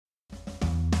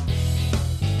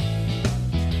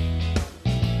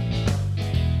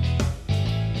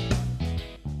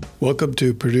Welcome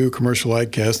to Purdue Commercial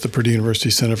AgCast, the Purdue University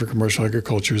Center for Commercial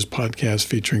Agriculture's podcast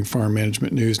featuring farm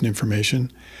management news and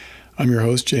information. I'm your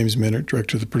host, James Minert,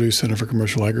 Director of the Purdue Center for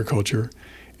Commercial Agriculture,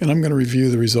 and I'm going to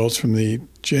review the results from the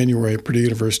January Purdue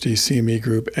University CME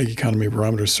Group Ag Economy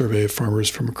Barometer survey of farmers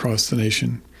from across the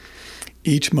nation.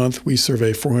 Each month, we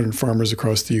survey 400 farmers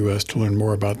across the U.S. to learn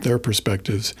more about their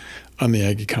perspectives on the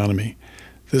ag economy.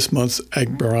 This month's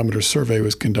Ag Barometer survey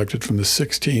was conducted from the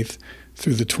 16th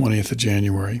through the 20th of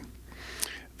January.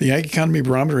 The Ag Economy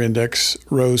Barometer Index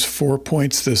rose 4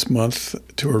 points this month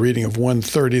to a reading of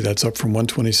 130. That's up from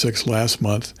 126 last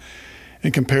month,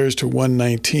 and compares to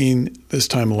 119 this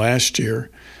time last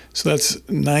year. So that's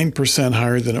 9%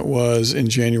 higher than it was in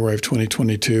January of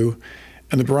 2022.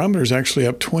 And the barometer is actually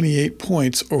up 28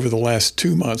 points over the last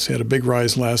 2 months. It had a big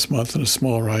rise last month and a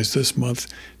small rise this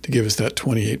month to give us that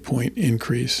 28-point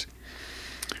increase.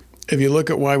 If you look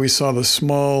at why we saw the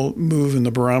small move in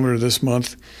the barometer this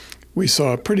month, we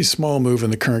saw a pretty small move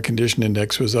in the current condition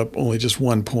index. Was up only just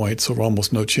 1 point, so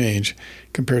almost no change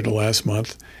compared to last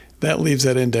month. That leaves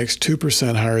that index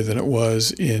 2% higher than it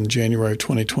was in January of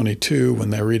 2022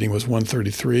 when that reading was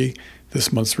 133.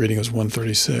 This month's reading was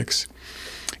 136.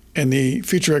 And the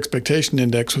future expectation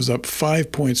index was up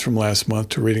 5 points from last month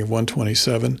to a reading of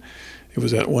 127. It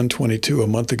was at 122 a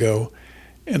month ago.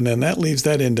 And then that leaves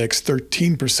that index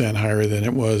 13% higher than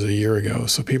it was a year ago.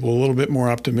 So people are a little bit more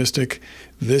optimistic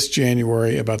this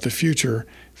January about the future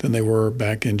than they were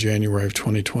back in January of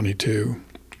 2022.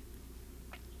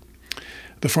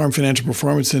 The Farm Financial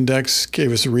Performance Index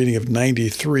gave us a reading of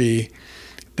 93.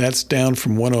 That's down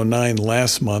from 109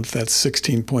 last month. That's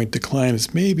 16-point decline.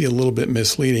 It's maybe a little bit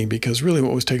misleading because really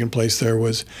what was taking place there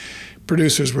was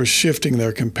producers were shifting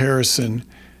their comparison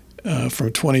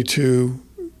from 22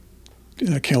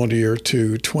 calendar year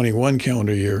to 21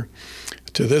 calendar year.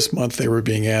 To this month, they were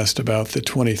being asked about the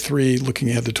 23, looking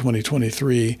at the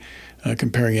 2023,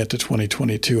 comparing it to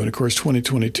 2022. And of course,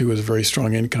 2022 was a very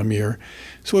strong income year.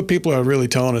 So what people are really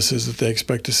telling us is that they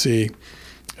expect to see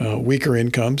weaker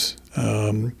incomes,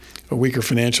 a weaker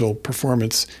financial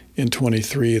performance in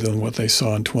 23 than what they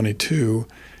saw in 22.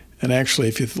 And actually,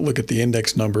 if you look at the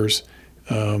index numbers,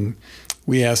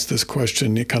 we asked this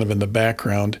question kind of in the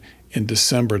background in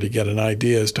December to get an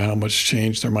idea as to how much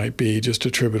change there might be just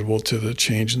attributable to the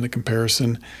change in the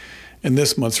comparison. And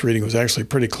this month's reading was actually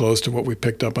pretty close to what we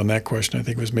picked up on that question. I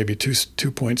think it was maybe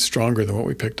two points stronger than what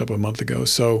we picked up a month ago.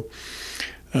 So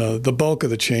the bulk of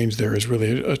the change there is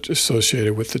really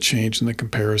associated with the change in the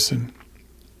comparison.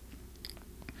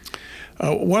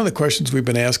 One of the questions we've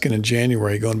been asking in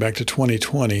January, going back to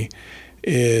 2020,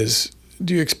 is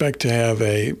do you expect to have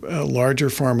a larger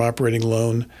farm operating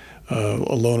loan,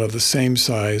 a loan of the same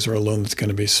size, or a loan that's going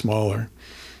to be smaller?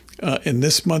 In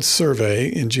this month's survey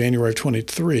in January of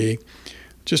 23,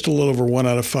 just a little over 1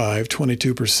 out of 5,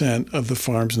 22% of the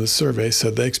farms in the survey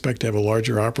said they expect to have a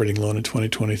larger operating loan in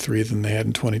 2023 than they had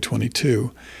in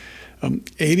 2022.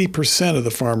 80% of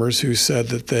the farmers who said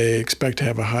that they expect to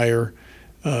have a higher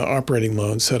operating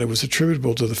loan said it was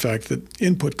attributable to the fact that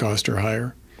input costs are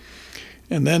higher.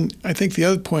 And then I think the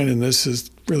other point in this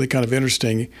is really kind of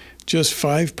interesting. Just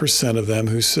 5% of them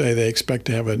who say they expect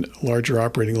to have a larger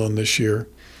operating loan this year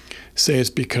say it's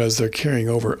because they're carrying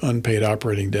over unpaid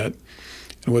operating debt.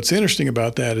 And what's interesting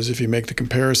about that is if you make the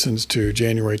comparisons to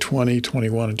January 20,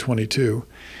 21, and 22,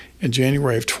 in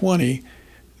January of 20,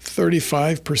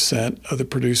 35% of the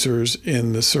producers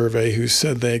in the survey who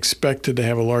said they expected to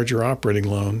have a larger operating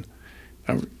loan.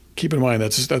 Now, keep in mind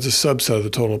that's a subset of the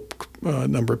total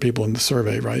number of people in the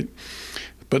survey, right?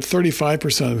 But 35%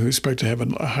 of them who expect to have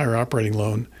a higher operating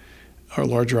loan or a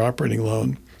larger operating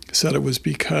loan said it was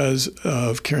because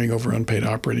of carrying over unpaid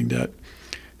operating debt.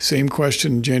 Same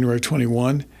question in January of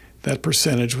 21, that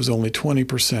percentage was only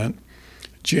 20%.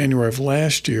 January of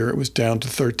last year, it was down to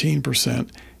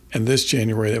 13%. And this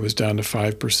January, that was down to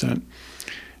 5%.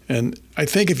 And I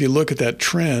think if you look at that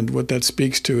trend, what that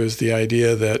speaks to is the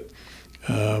idea that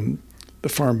the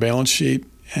farm balance sheet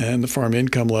and the farm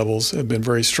income levels have been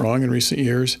very strong in recent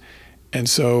years. And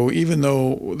so even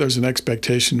though there's an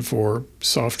expectation for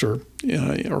softer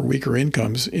or weaker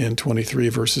incomes in 23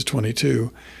 versus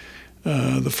 22,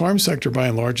 the farm sector by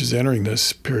and large is entering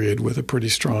this period with a pretty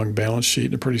strong balance sheet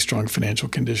and a pretty strong financial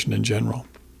condition in general.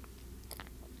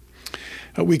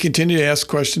 We continue to ask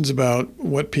questions about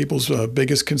what people's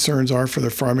biggest concerns are for their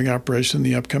farming operation in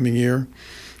the upcoming year.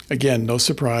 Again, no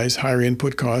surprise, higher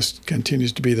input cost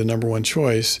continues to be the number one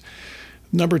choice.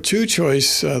 Number two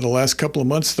choice the last couple of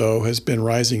months, though, has been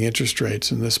rising interest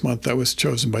rates. And this month that was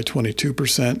chosen by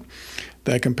 22%.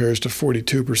 That compares to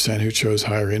 42% who chose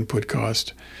higher input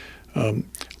cost.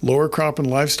 Lower crop and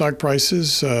livestock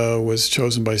prices was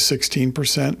chosen by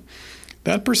 16%.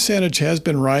 That percentage has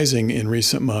been rising in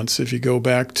recent months. If you go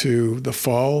back to the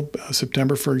fall,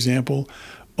 September, for example,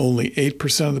 only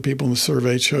 8% of the people in the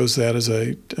survey chose that as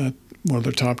one of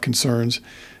their top concerns.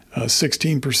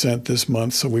 16% this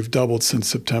month, so we've doubled since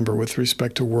September with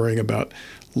respect to worrying about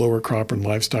lower crop and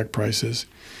livestock prices.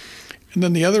 And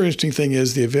then the other interesting thing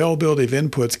is the availability of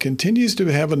inputs continues to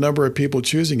have a number of people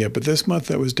choosing it, but this month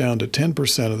that was down to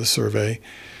 10% of the survey.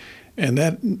 And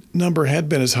that number had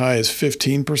been as high as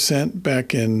 15%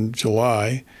 back in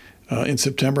July. In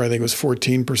September, I think it was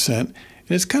 14%. And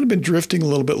it's kind of been drifting a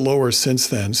little bit lower since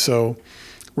then. So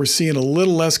we're seeing a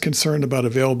little less concern about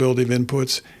availability of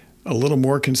inputs, a little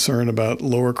more concern about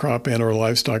lower crop and or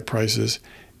livestock prices,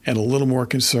 and a little more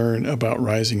concern about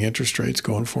rising interest rates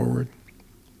going forward.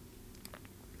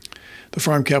 The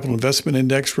Farm Capital Investment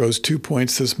Index rose 2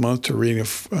 points this month to a reading of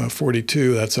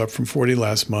 42. That's up from 40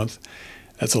 last month.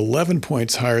 That's 11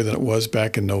 points higher than it was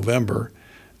back in November,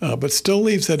 but still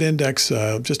leaves that index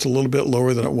just a little bit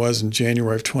lower than it was in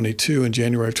January of 22. In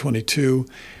January of 22,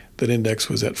 that index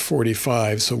was at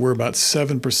 45, so we're about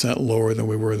 7% lower than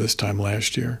we were this time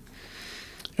last year.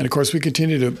 And of course, we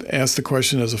continue to ask the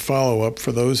question as a follow-up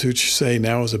for those who say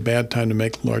now is a bad time to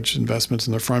make large investments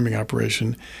in their farming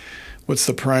operation. What's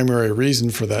the primary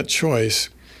reason for that choice?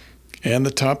 And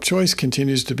the top choice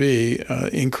continues to be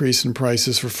increase in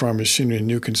prices for farm machinery and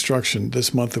new construction.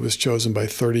 This month it was chosen by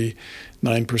 39%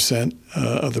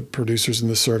 of the producers in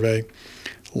the survey.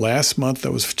 Last month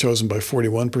that was chosen by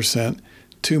 41%.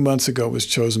 2 months ago it was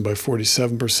chosen by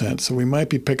 47%. So we might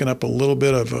be picking up a little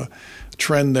bit of a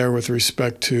trend there with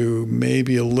respect to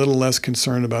maybe a little less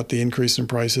concern about the increase in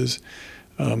prices.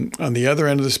 On the other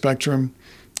end of the spectrum,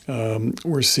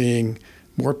 we're seeing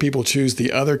more people choose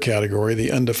the other category,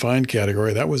 the undefined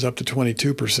category. That was up to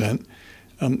 22%.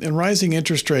 And rising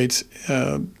interest rates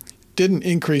didn't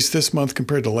increase this month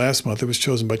compared to last month. It was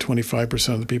chosen by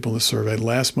 25% of the people in the survey.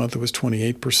 Last month, it was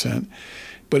 28%.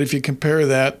 But if you compare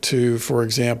that to, for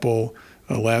example,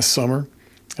 last summer,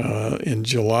 in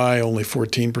July, only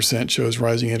 14% chose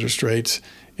rising interest rates.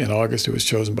 In August, it was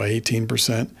chosen by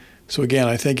 18%. So again,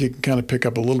 I think you can kind of pick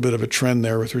up a little bit of a trend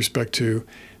there with respect to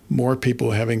more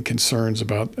people having concerns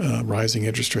about rising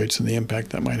interest rates and the impact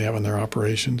that might have on their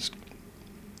operations.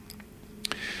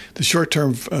 The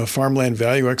short-term farmland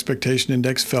value expectation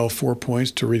index fell 4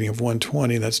 points to a reading of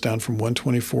 120. That's down from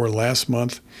 124 last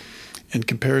month and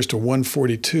compares to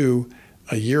 142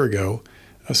 a year ago.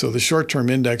 So the short-term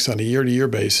index on a year-to-year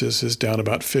basis is down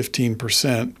about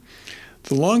 15%.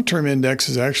 The long-term index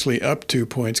is actually up 2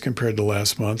 points compared to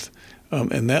last month.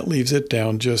 And that leaves it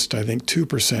down just, I think,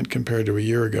 2% compared to a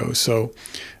year ago. So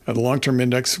the long-term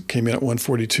index came in at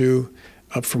 142,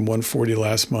 up from 140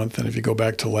 last month. And if you go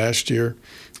back to last year,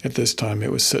 at this time,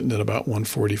 it was sitting at about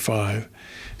 145.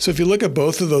 So if you look at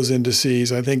both of those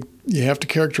indices, I think you have to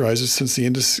characterize it, since the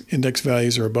index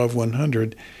values are above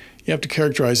 100, you have to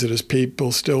characterize it as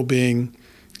people still being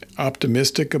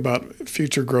optimistic about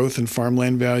future growth in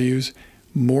farmland values,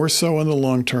 more so in the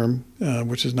long term,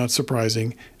 which is not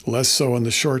surprising, less so in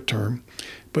the short term.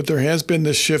 But there has been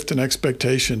this shift in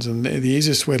expectations, and the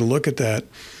easiest way to look at that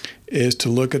is to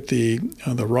look at the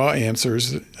raw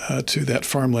answers to that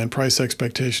farmland price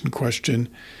expectation question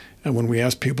when we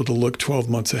ask people to look 12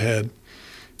 months ahead.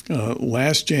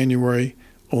 Last January,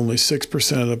 only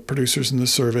 6% of the producers in the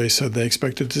survey said they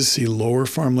expected to see lower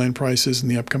farmland prices in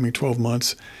the upcoming 12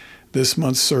 months. This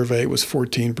month's survey was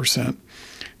 14%.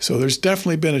 So there's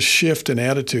definitely been a shift in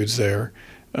attitudes there.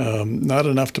 Not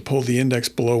enough to pull the index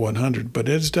below 100, but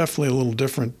it's definitely a little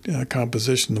different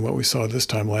composition than what we saw this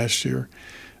time last year.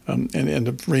 And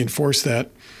to reinforce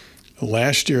that,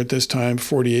 last year at this time,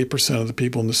 48% of the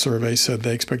people in the survey said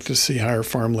they expected to see higher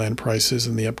farmland prices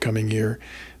in the upcoming year.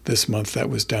 This month, that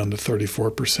was down to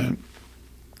 34%.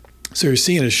 So you're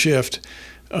seeing a shift,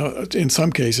 in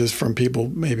some cases, from people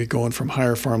maybe going from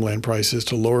higher farmland prices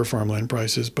to lower farmland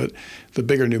prices, but the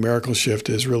bigger numerical shift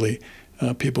is really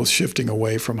people shifting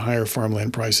away from higher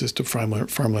farmland prices to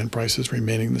farmland prices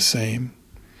remaining the same.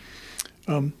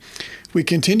 We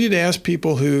continue to ask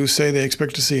people who say they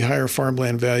expect to see higher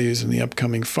farmland values in the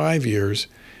upcoming 5 years,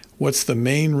 what's the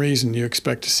main reason you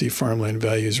expect to see farmland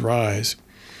values rise?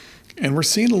 And we're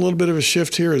seeing a little bit of a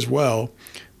shift here as well.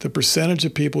 The percentage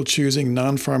of people choosing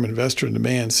non-farm investor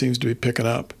demand seems to be picking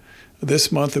up.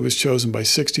 This month, it was chosen by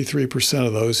 63%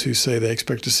 of those who say they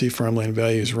expect to see farmland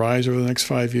values rise over the next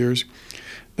 5 years.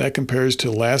 That compares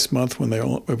to last month when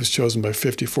it was chosen by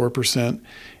 54%.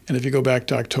 And if you go back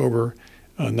to October,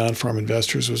 non-farm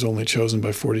investors was only chosen by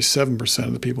 47%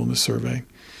 of the people in the survey.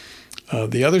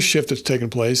 The other shift that's taken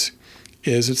place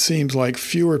is it seems like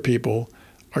fewer people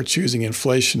are choosing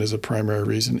inflation as a primary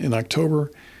reason. In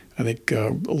October, I think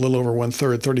a little over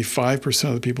 1/3, 35%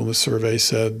 of the people in the survey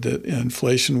said that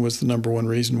inflation was the number one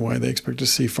reason why they expect to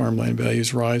see farmland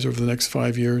values rise over the next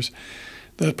 5 years.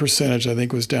 That percentage, I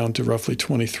think, was down to roughly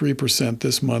 23%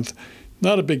 this month.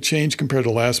 Not a big change compared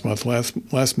to last month.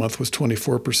 Last month was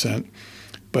 24%,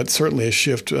 but certainly a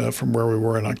shift from where we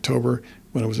were in October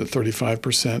when it was at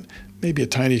 35%, maybe a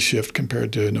tiny shift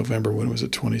compared to November when it was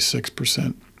at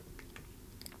 26%.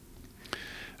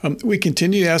 We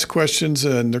continue to ask questions,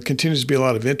 and there continues to be a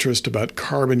lot of interest about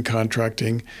carbon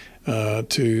contracting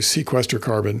to sequester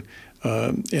carbon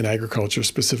in agriculture,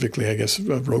 specifically, I guess,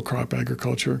 row crop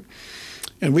agriculture.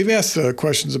 And we've asked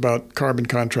questions about carbon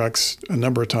contracts a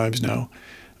number of times now.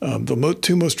 The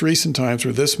two most recent times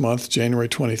were this month, January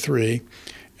 23,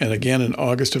 and again in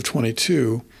August of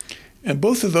 22. And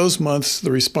both of those months,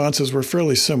 the responses were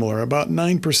fairly similar. About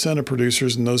 9% of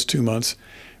producers in those 2 months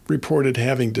reported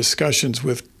having discussions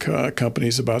with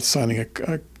companies about signing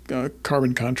a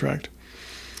carbon contract.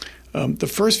 The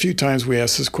first few times we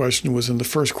asked this question was in the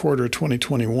first quarter of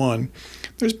 2021.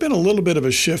 There's been a little bit of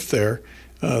a shift there.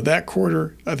 That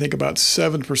quarter, I think about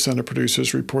 7% of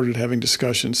producers reported having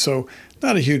discussions. So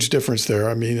not a huge difference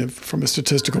there. I mean, from a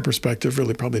statistical perspective,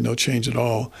 really probably no change at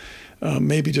all.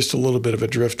 Maybe just a little bit of a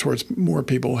drift towards more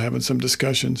people having some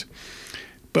discussions.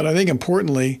 But I think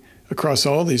importantly, across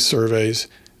all these surveys,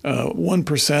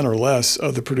 1% or less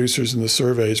of the producers in the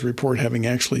surveys report having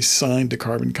actually signed a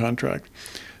carbon contract.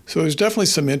 So there's definitely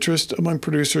some interest among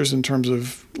producers in terms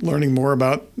of learning more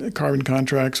about carbon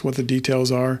contracts, what the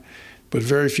details are, but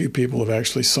very few people have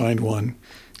actually signed one.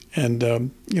 And,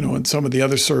 in some of the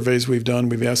other surveys we've done,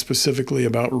 we've asked specifically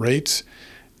about rates,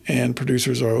 and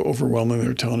producers are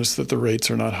overwhelmingly telling us that the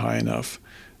rates are not high enough.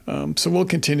 So we'll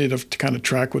continue to kind of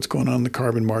track what's going on in the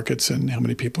carbon markets and how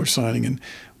many people are signing and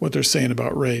what they're saying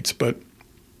about rates. But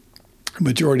the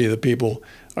majority of the people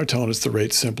are telling us the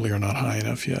rates simply are not high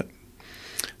enough yet.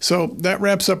 So that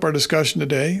wraps up our discussion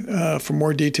today. For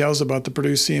more details about the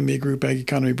Purdue CME Group Ag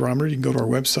Economy Barometer, you can go to our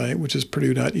website, which is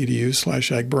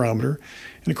purdue.edu/agbarometer.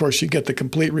 And of course, you get the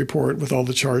complete report with all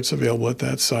the charts available at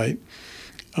that site.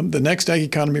 The next Ag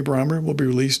Economy Barometer will be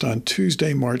released on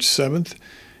Tuesday, March 7th.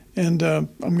 And I'm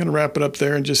going to wrap it up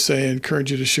there and just say I encourage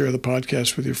you to share the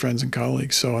podcast with your friends and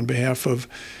colleagues. So on behalf of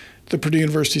the Purdue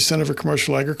University Center for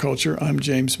Commercial Agriculture, I'm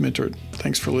James Mintert.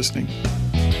 Thanks for listening.